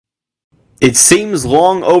It seems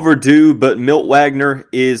long overdue, but Milt Wagner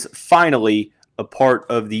is finally a part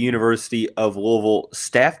of the University of Louisville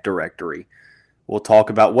staff directory. We'll talk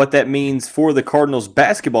about what that means for the Cardinals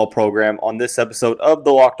basketball program on this episode of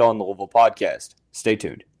the Locked On Louisville podcast. Stay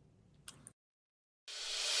tuned.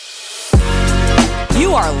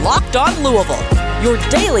 You are Locked On Louisville, your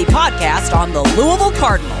daily podcast on the Louisville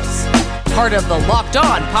Cardinals. Part of the Locked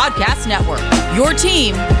On Podcast Network, your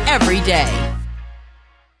team every day.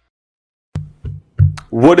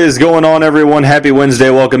 What is going on, everyone? Happy Wednesday.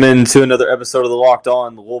 Welcome into another episode of the Locked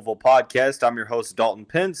On Louisville podcast. I'm your host, Dalton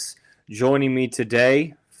Pence. Joining me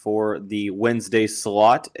today for the Wednesday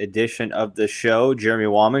slot edition of the show, Jeremy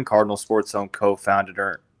Wallman, Cardinal Sports Zone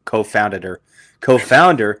co-founder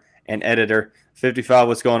and editor. 55,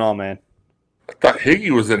 what's going on, man? I thought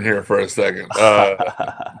Higgy was in here for a second.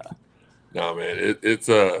 No, man, it's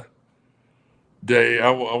a day. I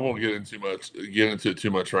won't get into it too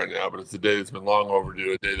much right now, but it's a day that's been long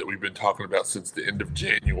overdue. A day that we've been talking about since the end of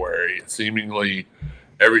January. Seemingly,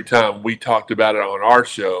 every time we talked about it on our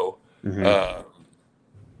show, I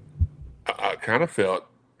kind of felt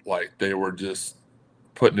like they were just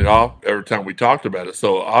putting it off every time we talked about it.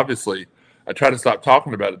 So obviously, I tried to stop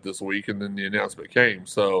talking about it this week, and then the announcement came.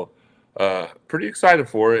 So pretty excited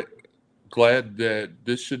for it. Glad that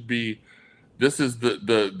this is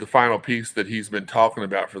the final piece that he's been talking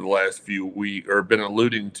about for the last few weeks, or been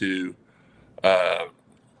alluding to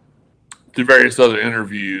through various other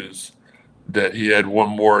interviews, that he had one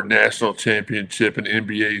more national championship and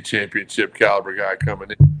NBA championship caliber guy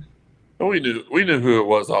coming in. And we knew who it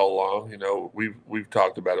was all along. You know, we've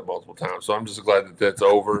talked about it multiple times. So I'm just glad that that's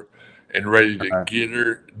over and ready to get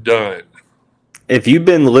her done. If you've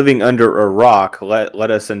been living under a rock,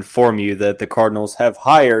 let us inform you that the Cardinals have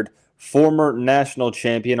hired former national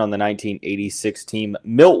champion on the 1986 team,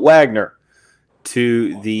 Milt Wagner,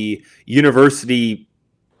 to the university,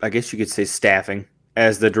 I guess you could say staffing,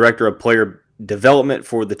 as the director of player development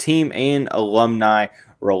for the team and alumni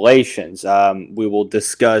relations. We will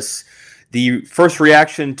discuss the first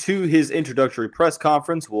reaction to his introductory press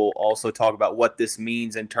conference. We'll also talk about what this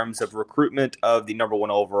means in terms of recruitment of the number one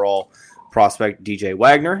overall prospect, DJ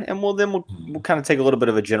Wagner, and we'll kind of take a little bit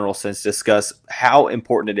of a general sense, discuss how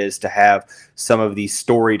important it is to have some of these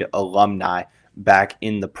storied alumni back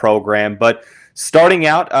in the program. But starting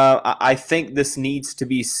out, I think this needs to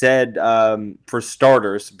be said for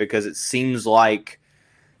starters, because it seems like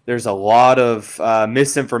there's a lot of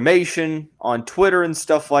misinformation on Twitter and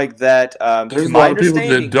stuff like that. There's a lot of people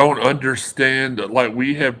that don't understand. Like,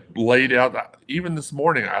 we have laid out, even this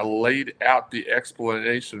morning, I laid out the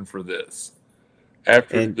explanation for this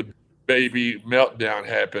after the baby meltdown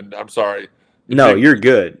happened. I'm sorry. No, you're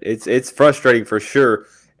good. It's frustrating for sure.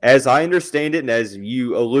 As I understand it, and as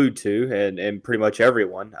you allude to, and pretty much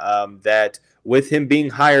everyone, that with him being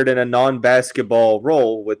hired in a non-basketball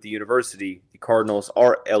role with the university, the Cardinals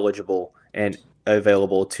are eligible and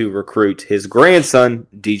available to recruit his grandson,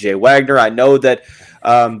 DJ Wagner. I know that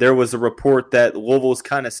there was a report that Louisville is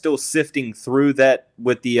kind of still sifting through that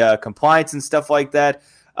with the compliance and stuff like that.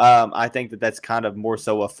 I think that that's kind of more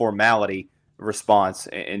so a formality response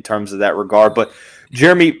in terms of that regard. But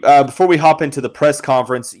Jeremy, before we hop into the press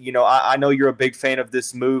conference, you know, I know you're a big fan of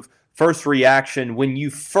this move. First reaction when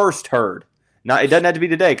you first heard, now it doesn't have to be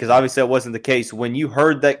today because obviously that wasn't the case. When you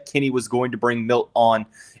heard that Kenny was going to bring Milt on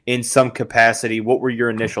in some capacity, what were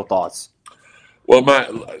your initial thoughts? Well, my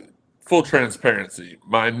full transparency,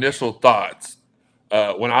 my initial thoughts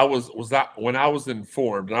when I was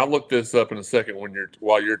informed, and I'll look this up in a second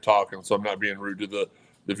while you're talking, so I'm not being rude to the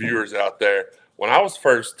viewers out there. When I was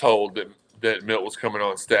first told that Milt was coming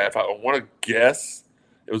on staff, I want to guess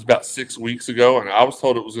it was about 6 weeks ago, and I was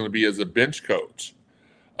told it was going to be as a bench coach.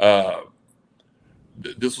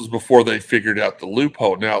 This was before they figured out the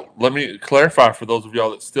loophole. Now, let me clarify for those of y'all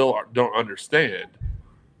that still don't understand.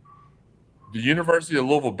 The University of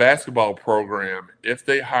Louisville basketball program, if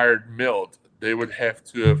they hired Milt, they would have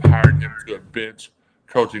to have hired him to a bench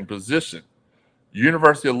coaching position.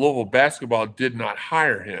 University of Louisville basketball did not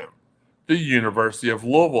hire him. The University of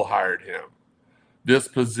Louisville hired him. This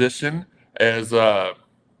position, as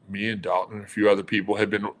me and Dalton and a few other people had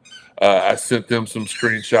been, I sent them some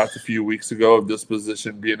screenshots a few weeks ago of this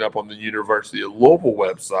position being up on the University of Louisville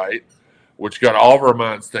website, which got all of our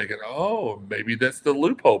minds thinking, oh, maybe that's the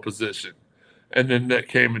loophole position. And then that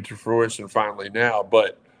came into fruition finally now.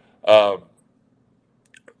 But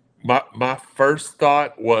my first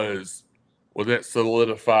thought was, well, that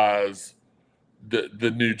solidifies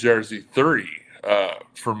the New Jersey 3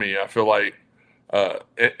 for me. I feel like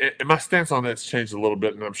and my stance on that's changed a little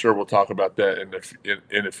bit, and I'm sure we'll talk about that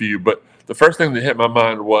in a few. But the first thing that hit my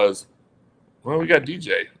mind was, Well, we got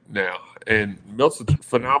DJ now, and Milt's a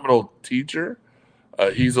phenomenal teacher.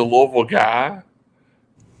 He's a Louisville guy.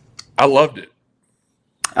 I loved it.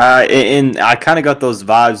 And I kind of got those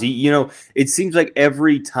vibes. It seems like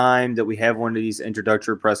every time that we have one of these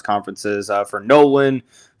introductory press conferences for Nolan,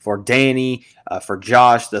 for Danny, for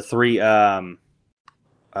Josh, the three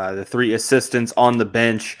assistants on the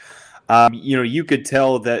bench, you could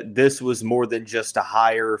tell that this was more than just a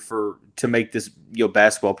hire to make this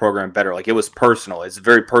basketball program better. Like, it was personal. It's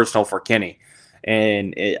very personal for Kenny,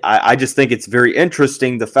 and I just think it's very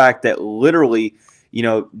interesting the fact that literally,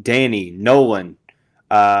 Danny, Nolan,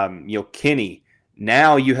 Kenny.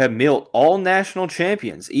 Now you have Milt, all national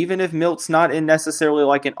champions. Even if Milt's not in necessarily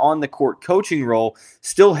like an on-the-court coaching role,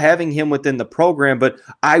 still having him within the program. But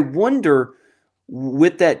I wonder,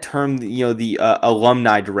 with that term, the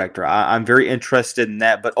alumni director, I'm very interested in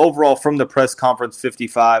that. But overall, from the press conference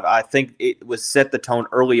 55, I think it was set the tone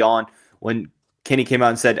early on when Kenny came out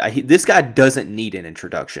and said, this guy doesn't need an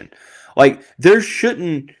introduction. Like,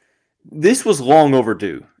 this was long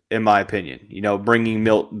overdue, in my opinion, bringing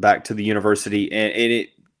Milt back to the university. And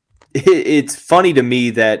it's funny to me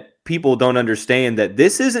that people don't understand that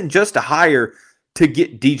this isn't just a hire to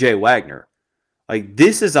get DJ Wagner. Like,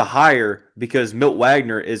 this is a hire because Milt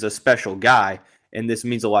Wagner is a special guy, and this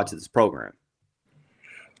means a lot to this program.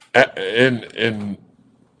 And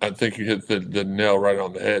I think you hit the nail right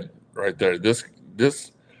on the head right there. This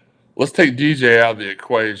let's take DJ out of the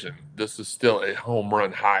equation. This is still a home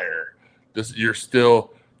run hire.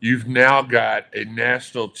 You've now got a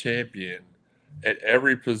national champion at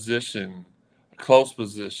every position, close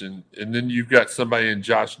position, and then you've got somebody in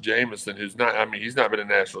Josh Jamison he's not been a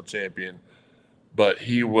national champion, but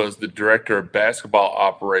he was the director of basketball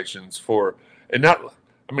operations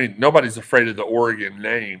nobody's afraid of the Oregon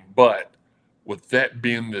name, but with that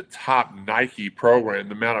being the top Nike program,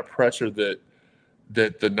 the amount of pressure that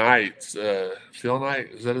the Knights, Phil Knight,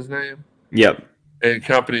 is that his name? Yep. And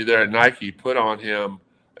company there at Nike put on him,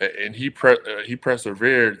 and he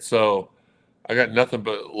persevered. So I got nothing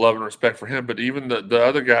but love and respect for him. But even the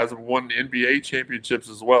other guys have won NBA championships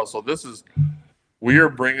as well. So we are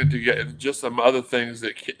bringing together just some other things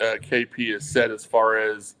that KP has said as far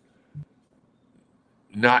as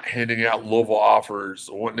not handing out Louisville offers,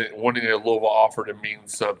 wanting a Louisville offer to mean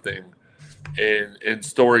something, and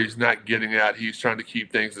stories not getting out. He's trying to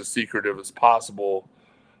keep things as secretive as possible.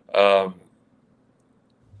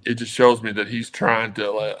 It just shows me that he's trying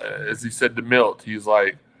to, as he said to Milt, he's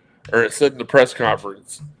like, or it said in the press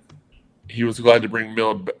conference, he was glad to bring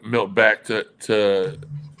Milt back to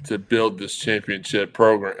build this championship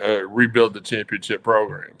program, rebuild the championship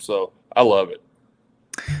program. So I love it.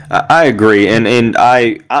 I agree, and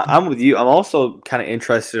I'm with you. I'm also kind of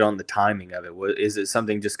interested on the timing of it. Is it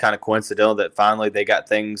something just kind of coincidental that finally they got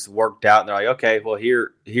things worked out and they're like, okay, well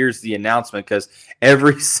here's the announcement? Because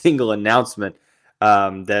every single announcement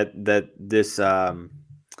that this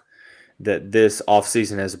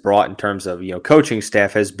offseason has brought in terms of coaching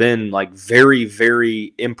staff has been like very,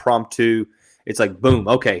 very impromptu. It's like, boom,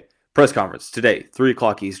 okay, press conference today,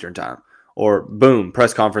 3:00 Eastern time. Or boom,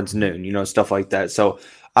 press conference noon, stuff like that. So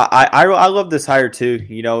I love this hire too.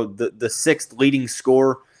 The sixth leading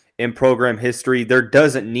scorer in program history. There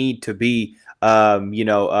doesn't need to be a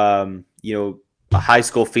high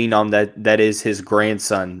school phenom that is his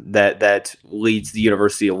grandson that leads the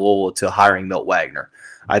University of Louisville to hiring Milt Wagner.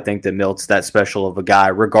 I think that Milt's that special of a guy,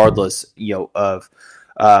 regardless of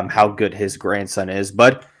how good his grandson is.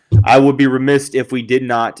 But I would be remiss if we did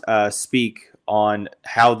not speak on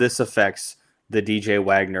how this affects the DJ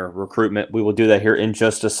Wagner recruitment. We will do that here in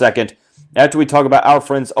just a second after we talk about our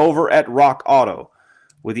friends over at Rock Auto.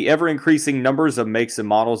 With the ever-increasing numbers of makes and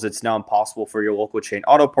models, it's now impossible for your local chain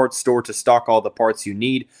auto parts store to stock all the parts you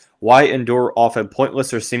need. Why endure often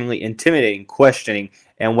pointless or seemingly intimidating questioning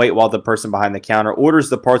and wait while the person behind the counter orders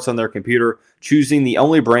the parts on their computer, choosing the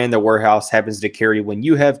only brand the warehouse happens to carry when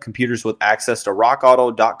you have computers with access to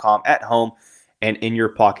rockauto.com at home and in your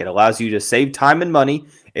pocket? Allows you to save time and money.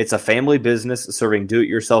 It's a family business serving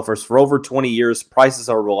do-it-yourselfers for over 20 years. Prices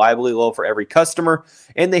are reliably low for every customer,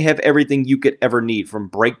 and they have everything you could ever need, from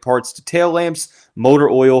brake parts to tail lamps, motor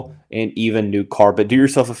oil, and even new carpet. Do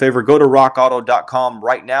yourself a favor. Go to rockauto.com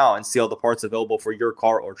right now and see all the parts available for your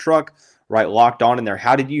car or truck. Right, Locked On in there.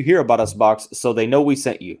 How did you hear about us box so they know we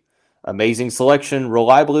sent you? Amazing selection,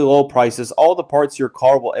 reliably low prices, all the parts your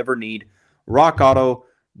car will ever need.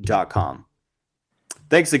 rockauto.com.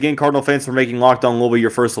 Thanks again, Cardinal fans, for making Locked On Louisville your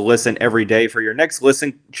first listen every day. For your next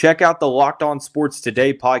listen, check out the Locked On Sports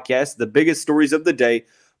Today podcast, the biggest stories of the day,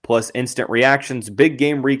 plus instant reactions, big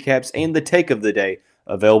game recaps, and the take of the day.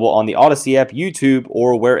 Available on the Odyssey app, YouTube,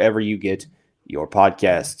 or wherever you get your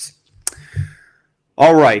podcasts.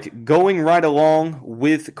 All right, going right along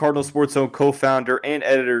with Cardinal Sports Zone co-founder and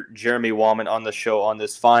editor Jeremy Wallman on the show on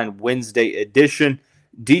this fine Wednesday edition.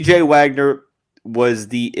 DJ Wagner was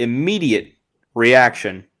the immediate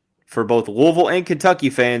reaction for both Louisville and Kentucky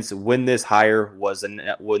fans when this hire was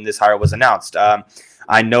announced.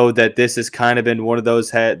 I know that this has kind of been one of those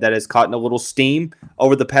that has caught a little steam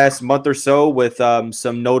over the past month or so with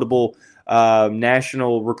some notable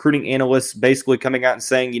national recruiting analysts basically coming out and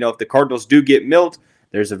saying, if the Cardinals do get Milt,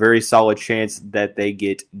 there's a very solid chance that they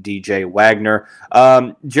get DJ Wagner.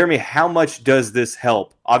 Jeremy, how much does this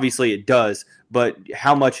help? Obviously it does, but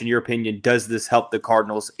how much, in your opinion, does this help the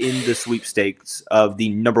Cardinals in the sweepstakes of the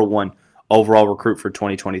number one overall recruit for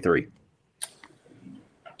 2023?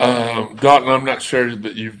 Dalton, I'm not sure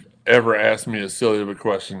that you've ever asked me as silly of a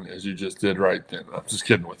question as you just did right then. I'm just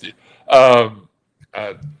kidding with you. I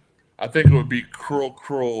think it would be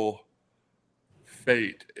cruel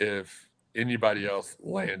fate if anybody else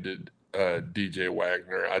landed DJ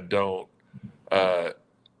Wagner. I don't.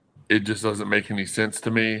 It just doesn't make any sense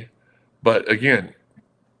to me. But again,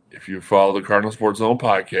 if you follow the Cardinal Sports Zone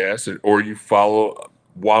podcast or you follow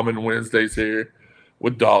Wallman Wednesdays here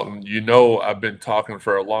with Dalton, I've been talking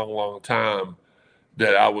for a long, long time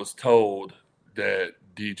that I was told that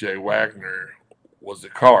DJ Wagner was a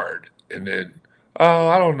card. And then,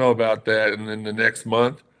 I don't know about that. And then the next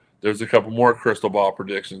month, there's a couple more crystal ball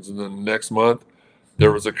predictions. And then the next month,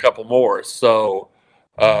 there was a couple more. So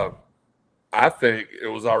I think it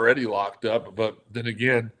was already locked up. But then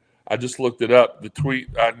again, I just looked it up. The tweet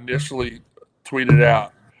I initially tweeted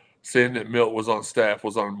out saying that Milt was on staff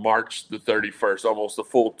was on March the 31st, almost a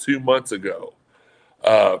full 2 months ago.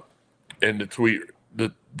 And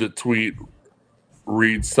the tweet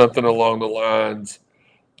reads something along the lines,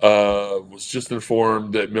 was just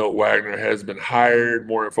informed that Milt Wagner has been hired.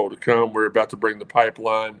 More info to come. We're about to bring the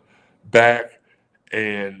pipeline back.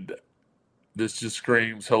 And this just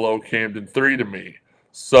screams, hello, Camden 3 to me.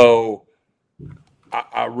 So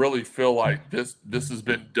I really feel like this has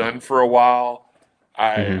been done for a while.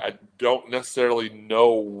 I don't necessarily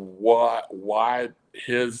know why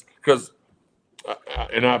because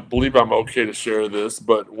and I believe I'm okay to share this,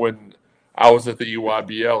 but when I was at the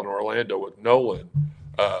EYBL in Orlando with Nolan,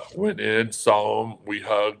 went in, saw him, we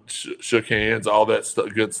hugged, shook hands, all that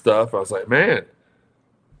good stuff. I was like, man,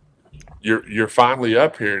 you're finally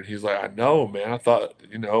up here. And he's like, I know, man. I thought,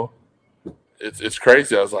 it's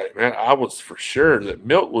crazy. I was like, man, I was for sure that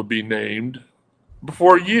Milt would be named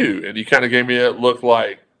before you. And he kind of gave me that look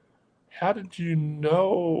like, how did you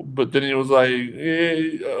know? But then he was like,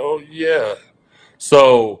 oh, yeah.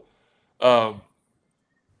 So I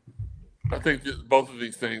think that both of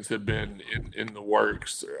these things have been in the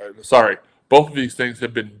works. Both of these things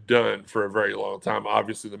have been done for a very long time.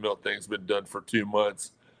 Obviously, the Milt thing's been done for 2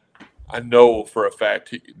 months. I know for a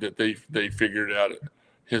fact that they figured out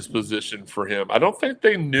his position for him. I don't think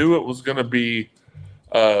they knew it was going to be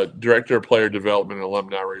director of player development and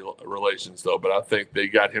alumni relations, though. But I think they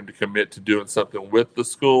got him to commit to doing something with the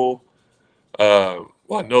school. I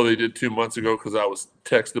know they did 2 months ago because I was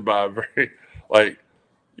texted by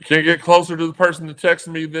you can't get closer to the person that texted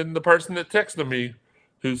me than the person that texted me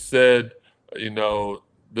who said, the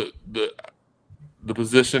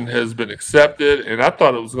position has been accepted, and I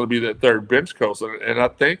thought it was going to be that third bench coach, and I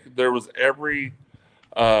think there was I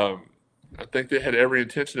think they had every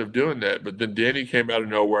intention of doing that, but then Danny came out of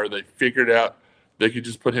nowhere. They figured out they could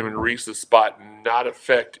just put him in Reese's spot and not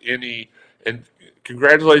affect any. And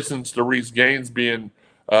congratulations to Reese Gaines being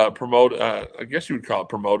promoted. I guess you would call it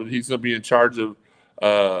promoted. He's going to be in charge of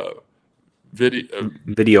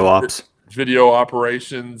video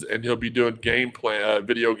operations, and he'll be doing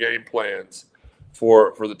video game plans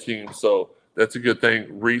for the team. So that's a good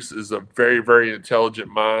thing. Reese is a very, very intelligent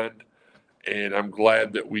mind, and I'm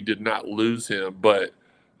glad that we did not lose him. But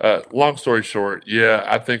long story short, yeah,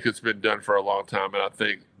 I think it's been done for a long time, and I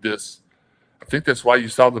think that's why you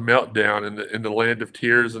saw the meltdown in the land of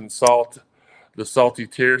tears and salt, the salty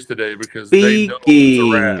tears today, because they know it's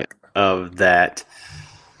a wrap. Of that,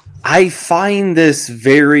 I find this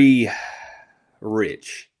very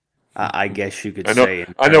rich. I guess you could say.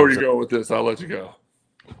 I know where you're going with this. I'll let you go.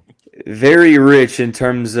 Very rich in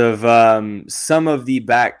terms of some of the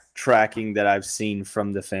backtracking that I've seen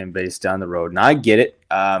from the fan base down the road. And I get it.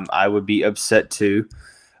 I would be upset too.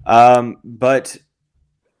 But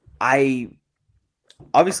I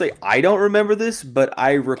don't remember this, but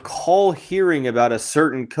I recall hearing about a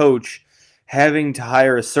certain coach having to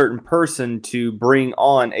hire a certain person to bring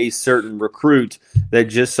on a certain recruit that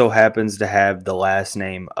just so happens to have the last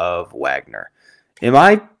name of Wagner. Am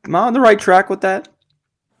I on the right track with that?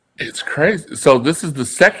 It's crazy. So this is the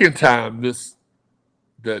second time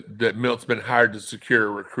that Milt's been hired to secure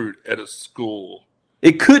a recruit at a school.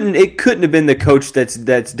 It couldn't have been the coach that's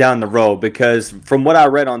down the road, because from what I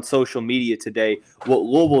read on social media today, what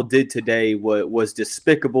Louisville did today was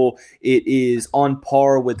despicable. It is on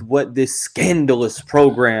par with what this scandalous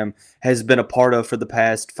program has been a part of for the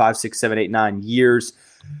past 5, 6, 7, 8, 9 years.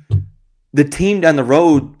 The team down the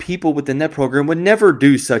road, people within that program would never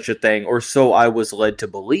do such a thing, or so I was led to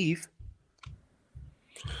believe.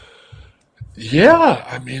 Yeah,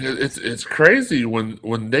 I mean it's crazy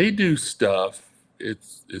when they do stuff.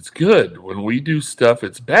 It's good. When we do stuff,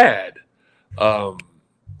 it's bad.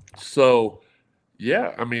 So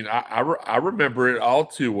yeah, I mean I remember it all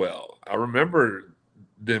too well. I remember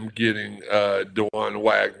them getting Milt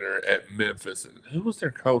Wagner at Memphis, and who was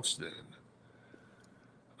their coach then?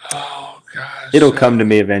 Oh gosh, It'll come to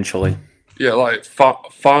me eventually. yeah, like Fawn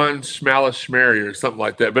Schmally or something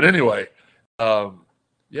like that. But anyway,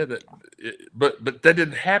 yeah, but that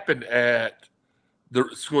didn't happen at the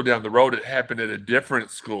school down the road. It happened at a different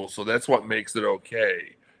school, so that's what makes it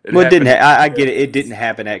okay. Well, it didn't. I get it. It didn't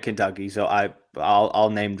happen at Kentucky, so I'll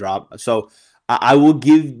name drop. So I will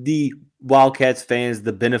give the Wildcats fans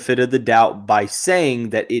the benefit of the doubt by saying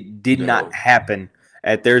that it did not happen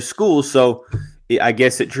at their school. So I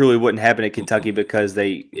guess it truly wouldn't happen at Kentucky because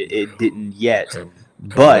it didn't yet.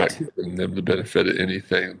 But I'm not giving them the benefit of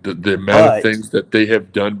anything. The amount of things that they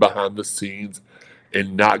have done behind the scenes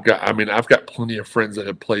and not got. I mean, I've got plenty of friends that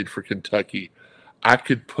have played for Kentucky. I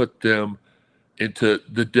could put them into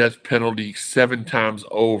the death penalty 7 times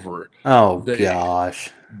over. Oh gosh.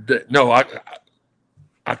 No,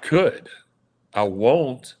 I could. I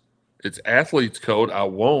won't. It's athlete's code. I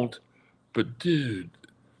won't. But dude,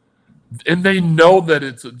 and they know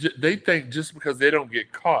that they think just because they don't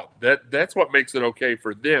get caught, that's what makes it okay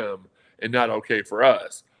for them and not okay for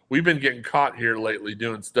us. We've been getting caught here lately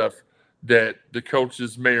doing stuff that the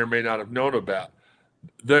coaches may or may not have known about.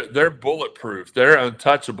 They're bulletproof. They're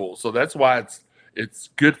untouchable. So that's why it's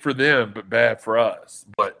good for them but bad for us.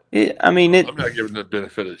 But I'm not giving the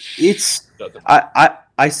benefit of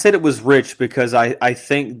I said it was rich because I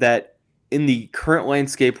think that in the current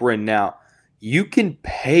landscape we're in now, you can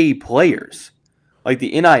pay players. Like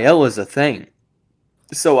the NIL is a thing.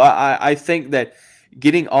 So I think that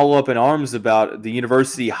getting all up in arms about the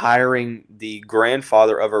university hiring the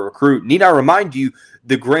grandfather of a recruit, need I remind you,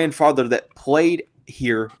 the grandfather that played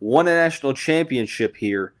here, won a national championship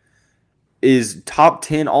here, is top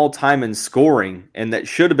 10 all-time in scoring, and that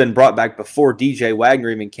should have been brought back before DJ Wagner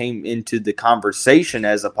even came into the conversation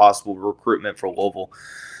as a possible recruitment for Louisville.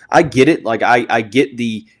 I get it. Like I get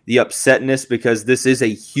the upsetness because this is a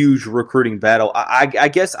huge recruiting battle. I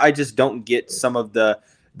guess I just don't get some of the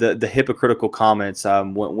hypocritical comments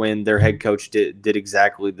when their head coach did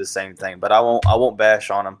exactly the same thing. But I won't bash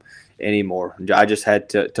on him anymore. I just had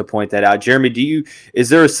to point that out. Jeremy, is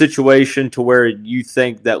there a situation to where you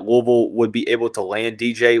think that Louisville would be able to land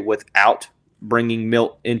DJ without bringing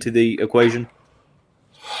Milt into the equation?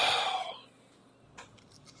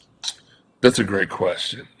 That's a great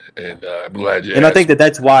question, and I'm glad you asked. And I think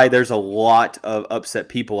that's why there's a lot of upset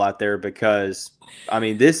people out there because, I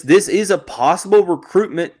mean, this is a possible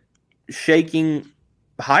recruitment shaking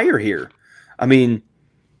hire here. I mean,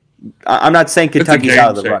 I'm not saying Kentucky's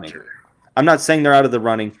out of the running. I'm not saying they're out of the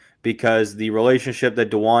running because the relationship that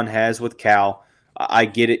DeJuan has with Cal, I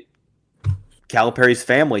get it. Calipari's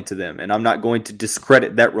family to them, and I'm not going to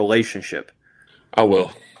discredit that relationship. I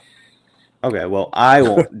will. Okay, well, I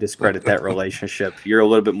won't discredit that relationship. You're a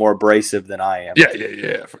little bit more abrasive than I am.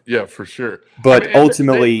 Yeah, for sure. But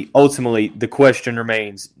ultimately, the question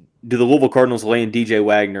remains: do the Louisville Cardinals land DJ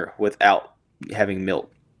Wagner without having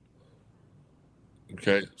Milt?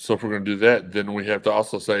 Okay, so if we're going to do that, then we have to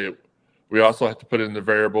also say we also have to put in the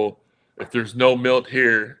variable if there's no Milt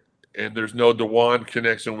here and there's no DeJuan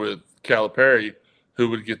connection with Calipari, who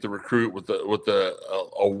would get the recruit with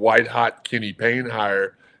a white hot Kenny Payne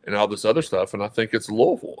hire and all this other stuff, and I think it's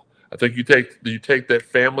Louisville. I think you take that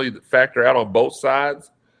family factor out on both sides.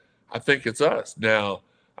 I think it's us. Now,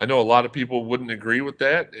 I know a lot of people wouldn't agree with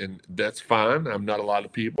that, and that's fine. I'm not a lot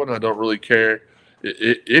of people, and I don't really care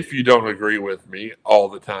if you don't agree with me all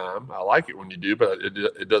the time. I like it when you do, but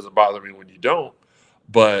it doesn't bother me when you don't.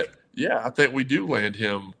 But yeah, I think we do land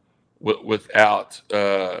him without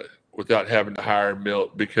having to hire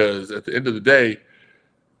Milt, because at the end of the day,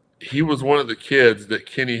 he was one of the kids that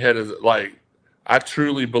Kenny had as, like, I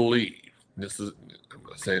truly believe, I'm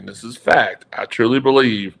not saying this is fact, I truly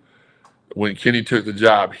believe when Kenny took the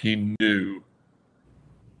job, he knew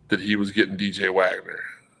that he was getting DJ Wagner.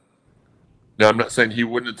 Now, I'm not saying he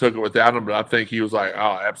wouldn't have took it without him, but I think he was like,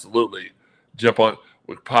 oh, absolutely, jump on.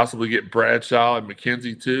 We could possibly get Bradshaw and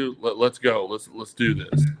McKenzie too. Let's go. Let's do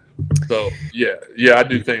this. So yeah, I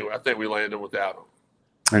think we landed without him.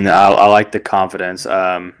 And I like the confidence.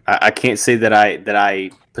 I can't say that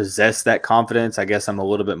I possess that confidence. I guess I'm a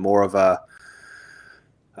little bit more of a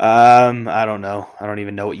I don't know. I don't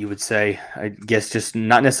even know what you would say. I guess just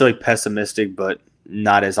not necessarily pessimistic, but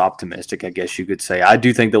not as optimistic, I guess you could say. I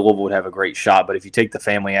do think that Louisville would have a great shot, but if you take the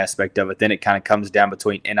family aspect of it, then it kind of comes down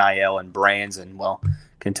between NIL and brands, and, well,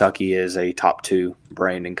 Kentucky is a top 2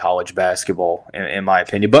 brand in college basketball, in my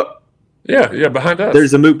opinion. But yeah, behind us.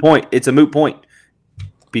 There's a moot point. It's a moot point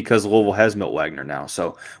because Louisville has Milt Wagner now.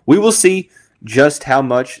 So we will see just how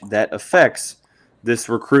much that affects this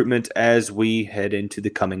recruitment as we head into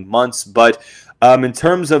the coming months. But in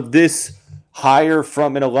terms of this hire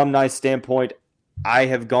from an alumni standpoint, I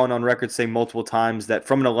have gone on record saying multiple times that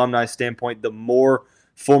from an alumni standpoint, the more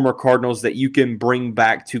former Cardinals that you can bring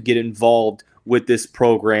back to get involved with this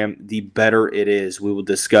program, the better it is. We will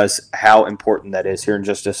discuss how important that is here in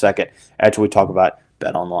just a second after we talk about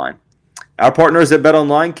BetOnline. Our partners at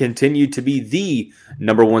BetOnline continue to be the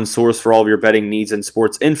number one source for all of your betting needs and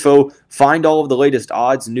sports info. Find all of the latest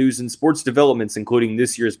odds, news, and sports developments, including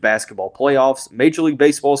this year's basketball playoffs, Major League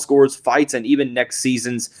Baseball scores, fights, and even next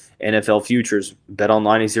season's NFL futures.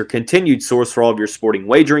 BetOnline is your continued source for all of your sporting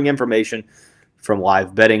wagering information, from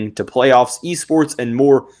live betting to playoffs, esports, and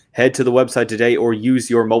more. Head to the website today or use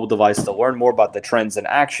your mobile device to learn more about the trends in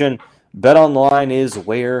action. BetOnline is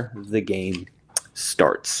where the game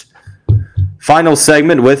starts. Final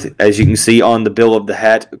segment with, as you can see on the bill of the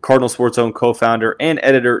hat, Cardinal Sports' own co-founder and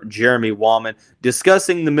editor Jeremy Wallman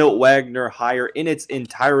discussing the Milt Wagner hire in its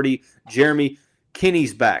entirety. Jeremy,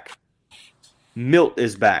 Kenny's back. Milt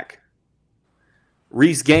is back.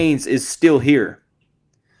 Reese Gaines is still here.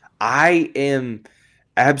 I am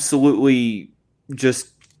absolutely just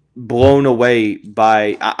blown away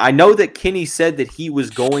by... I know that Kenny said that he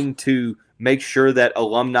was going to make sure that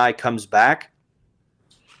alumni comes back.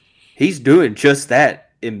 He's doing just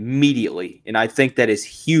that immediately, and I think that is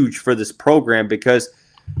huge for this program because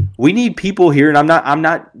we need people here, and I'm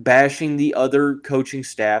not bashing the other coaching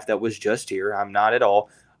staff that was just here. I'm not at all.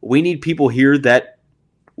 We need people here that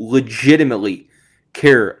legitimately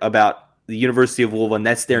care about the University of Louisville, and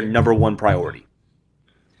that's their number one priority.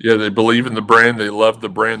 Yeah, they believe in the brand. They love the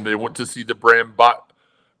brand. They want to see the brand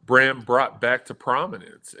brought back to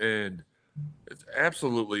prominence, and it's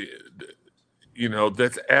absolutely...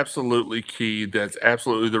 that's absolutely key. That's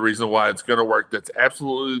absolutely the reason why it's going to work. That's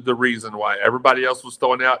absolutely the reason why everybody else was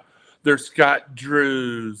throwing out their Scott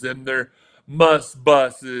Drews and their Must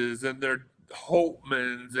Buses and their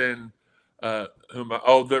Holtmans and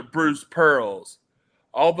their Bruce Pearls.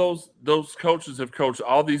 All those coaches have coached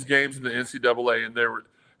all these games in the NCAA, and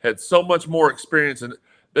had so much more experience, and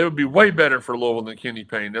they would be way better for Louisville than Kenny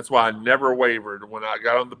Payne. That's why I never wavered when I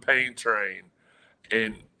got on the Payne train,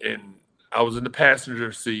 and I was in the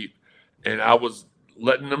passenger seat, and I was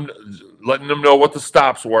letting them know what the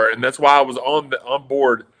stops were, and that's why I was on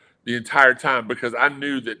board the entire time, because I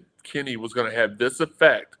knew that Kenny was going to have this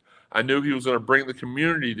effect. I knew he was going to bring the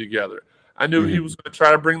community together. I knew he was going to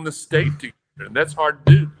try to bring the state together, and that's hard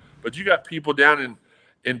to do. But you got people down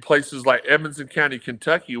in places like Edmonson County,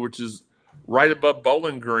 Kentucky, which is right above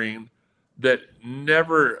Bowling Green, that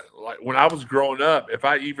never, like when I was growing up, if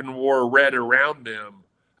I even wore red around them,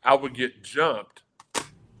 I would get jumped.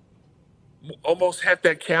 Almost half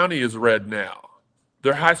that county is red now.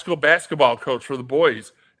 Their high school basketball coach for the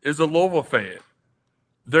boys is a Louisville fan.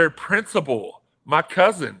 Their principal, my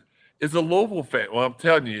cousin, is a Louisville fan. Well, I'm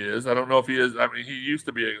telling you, he is. I don't know if he is. I mean, he used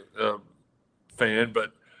to be a fan,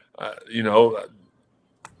 but,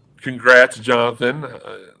 congrats, Jonathan,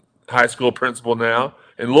 high school principal now,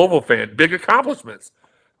 and Louisville fan. Big accomplishments.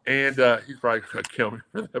 And he's probably going to kill me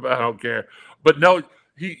for that, but I don't care. But no,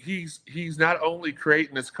 He's not only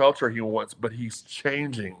creating this culture he wants, but he's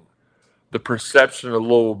changing the perception of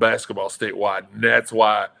Louisville basketball statewide. And that's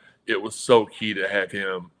why it was so key to have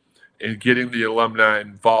him and getting the alumni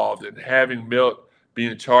involved and having Milt be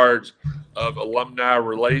in charge of alumni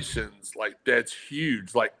relations. Like, that's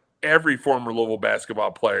huge. Like, every former Louisville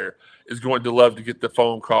basketball player is going to love to get the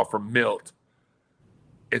phone call from Milt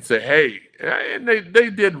and say, hey, and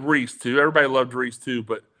they did Reese too. Everybody loved Reese too,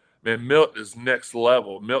 but man, Milt is next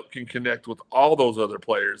level. Milt can connect with all those other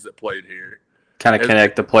players that played here. Kind of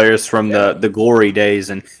connect the players from the glory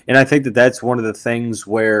days. And I think that's one of the things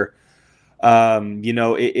where,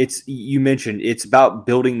 it's you mentioned, it's about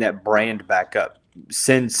building that brand back up.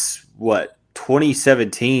 Since,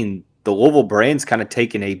 2017, the Louisville brand's kind of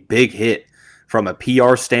taken a big hit from a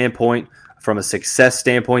PR standpoint, from a success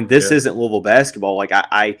standpoint. This isn't Louisville basketball. Like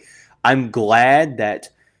I'm glad that,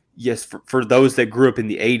 yes, for those that grew up in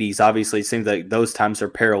the 80s, obviously it seems like those times are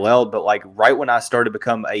paralleled. But like right when I started to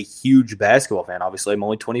become a huge basketball fan, obviously I'm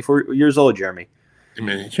only 24 years old, Jeremy. I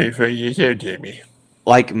mean, 24 years old, Jamie.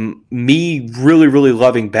 Like me really, really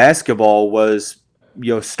loving basketball was,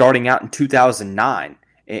 starting out in 2009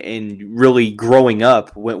 and really growing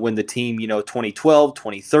up when the team, 2012,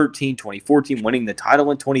 2013, 2014, winning the title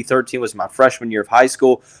in 2013 was my freshman year of high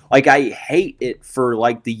school. Like I hate it for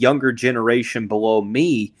like the younger generation below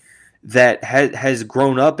me that has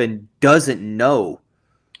grown up and doesn't know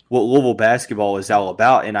what Louisville basketball is all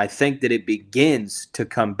about. And I think that it begins to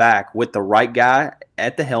come back with the right guy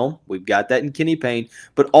at the helm. We've got that in Kenny Payne,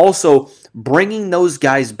 but also bringing those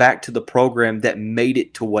guys back to the program that made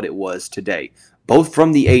it to what it was today, both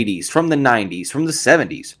from the 80s, from the 90s, from the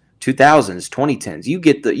 70s, 2000s, 2010s. You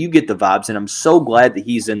get the vibes, and I'm so glad that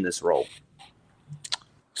he's in this role.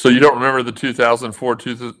 So you don't remember the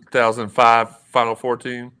 2004-2005 Final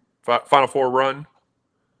Four run?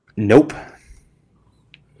 Nope.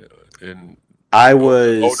 In I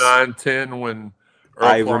was 09-10 when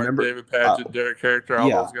Earl Clark, remember David Padgett, Derek Character, all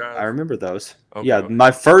those guys. I remember those. Okay. Yeah, my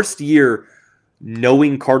first year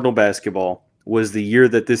knowing Cardinal basketball was the year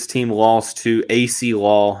that this team lost to AC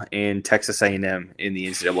Law and Texas A&M in the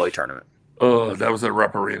NCAA tournament. Oh, that was at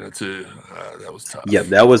Rupp Arena too. That was tough. Yeah,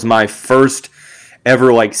 that was my first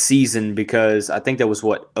ever season, because I think that was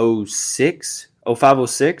what, 06, 05,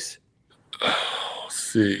 06?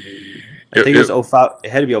 See. I think it was 05. It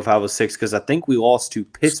had to be 05, 06, because I think we lost to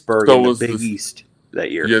Pittsburgh in the Big East that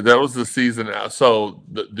year. Yeah, that was the season. So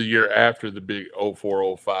the year after the big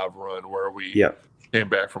 04-05 run where we came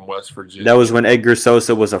back from West Virginia. That was when Edgar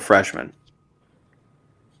Sosa was a freshman.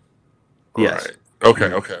 Yes. Right. Okay.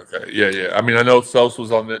 Yeah. I mean, I know Sosa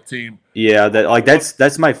was on that team. Yeah,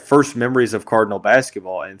 that's my first memories of Cardinal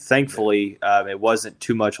basketball, and thankfully it wasn't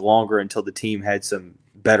too much longer until the team had some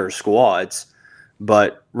better squads.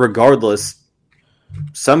 But regardless,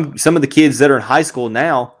 some of the kids that are in high school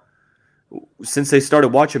now, since they started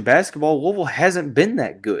watching basketball, Louisville hasn't been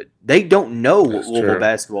that good. They don't know what Louisville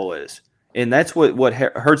basketball is. And that's what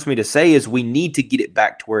hurts me to say is we need to get it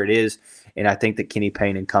back to where it is. And I think that Kenny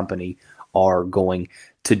Payne and company are going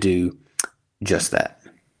to do just that.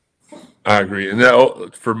 I agree. And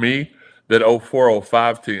that, for me, that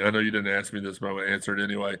 04-05 team, I know you didn't ask me this, but I'm going to answer it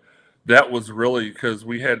anyway. That was really because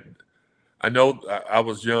we had – I know I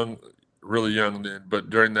was young, really young then, but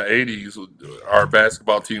during the 80s, our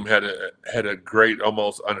basketball team had a great,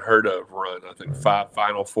 almost unheard of run. I think 5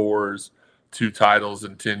 Final Fours, 2 titles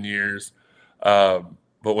in 10 years. But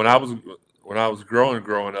when I was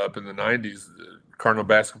growing up in the 90s, Cardinal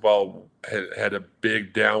basketball had a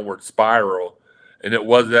big downward spiral, and it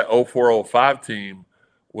was that 04-05 team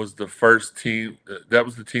was the first team. That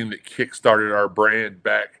was the team that kickstarted our brand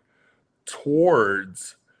back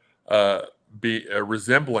towards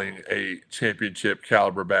resembling a championship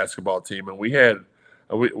caliber basketball team. And we had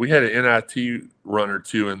an NIT run or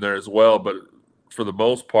two in there as well, but for the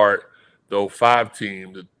most part, the 05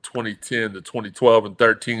 team, the 2010, the 2012 and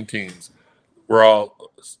 13 teams were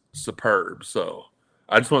all superb. So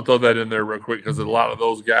I just want to throw that in there real quick because a lot of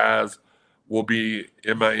those guys will be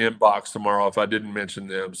in my inbox tomorrow if I didn't mention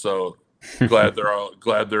them. So glad they're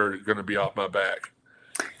going to be off my back.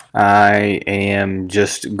 I am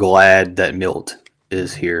just glad that Milt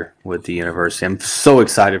is here with the university. I'm so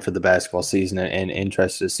excited for the basketball season and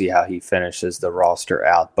interested to see how he finishes the roster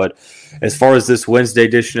out. But as far as this Wednesday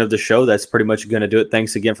edition of the show, that's pretty much going to do it.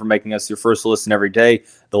 Thanks again for making us your first listen every day.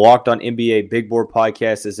 The Locked On NBA Big Board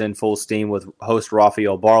podcast is in full steam with host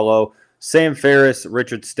Rafael Barlow, Sam Ferris,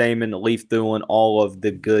 Richard Stamen, Leaf Thulin, all of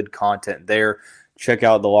the good content there. Check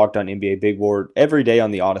out the Locked On NBA Big Board every day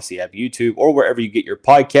on the Odyssey app, YouTube, or wherever you get your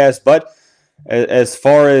podcast. But as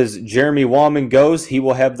far as Jeremy Wallman goes, he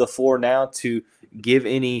will have the floor now to give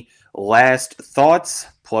any last thoughts,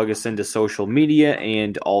 plug us into social media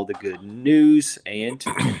and all the good news. And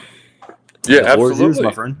absolutely, yours,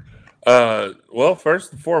 my friend. Well,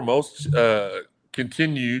 first and foremost,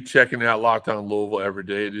 continue checking out Locked On Louisville every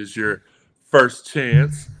day. It is your first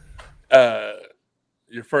chance.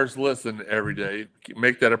 Your first listen every day.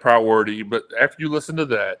 Make that a priority. But after you listen to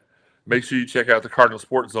that, make sure you check out the Cardinal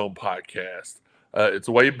Sports Zone podcast. It's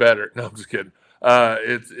way better. No, I'm just kidding.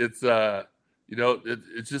 It's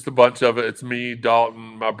just a bunch of it. It's me, Dalton,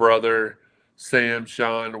 my brother, Sam,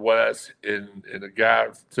 Sean, Wes, and a guy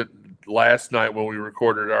last night when we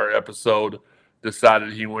recorded our episode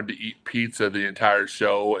decided he wanted to eat pizza the entire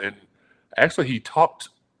show. And actually he talked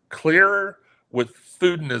clearer with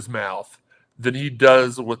food in his mouth than he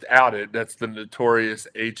does without it. That's the notorious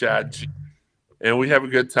HIG and we have a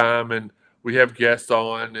good time, and we have guests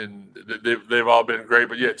on, and they've all been great.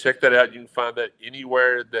 But yeah, check that out. You can find that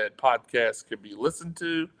anywhere that podcasts can be listened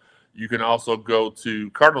to. You can also go to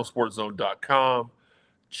cardinalsportzone.com,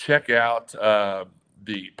 check out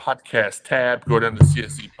the podcast tab, go down to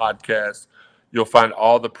CSE podcast. You'll find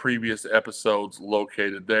all the previous episodes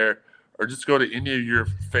located there, or just go to any of your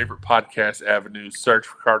favorite podcast avenues, search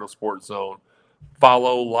for Cardinal Sports Zone,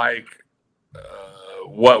 follow, like,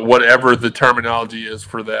 whatever the terminology is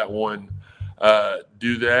for that one.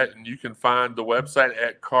 Do that, and you can find the website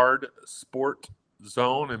at Card Sport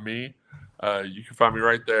Zone and me. You can find me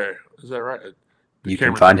right there. Is that right? You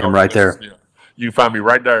can find him right there. Yeah. You can find me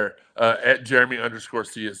right there at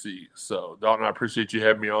Jeremy_CSE. So, Dalton, I appreciate you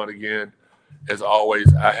having me on again. As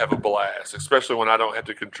always, I have a blast, especially when I don't have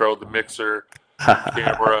to control the mixer,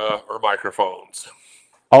 camera, or microphones.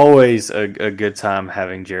 Always a good time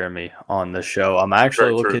having Jeremy on the show. I'm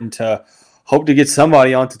actually looking to hope to get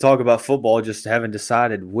somebody on to talk about football. Just haven't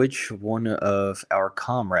decided which one of our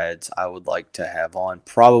comrades I would like to have on.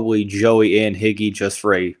 Probably Joey and Higgy, just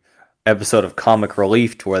for a episode of comic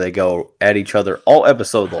relief to where they go at each other all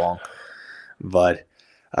episode long. But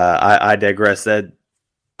I digress. That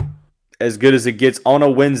as good as it gets on a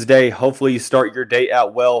Wednesday. Hopefully you start your day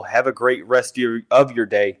out well. Have a great rest of your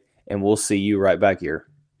day, and we'll see you right back here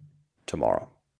tomorrow.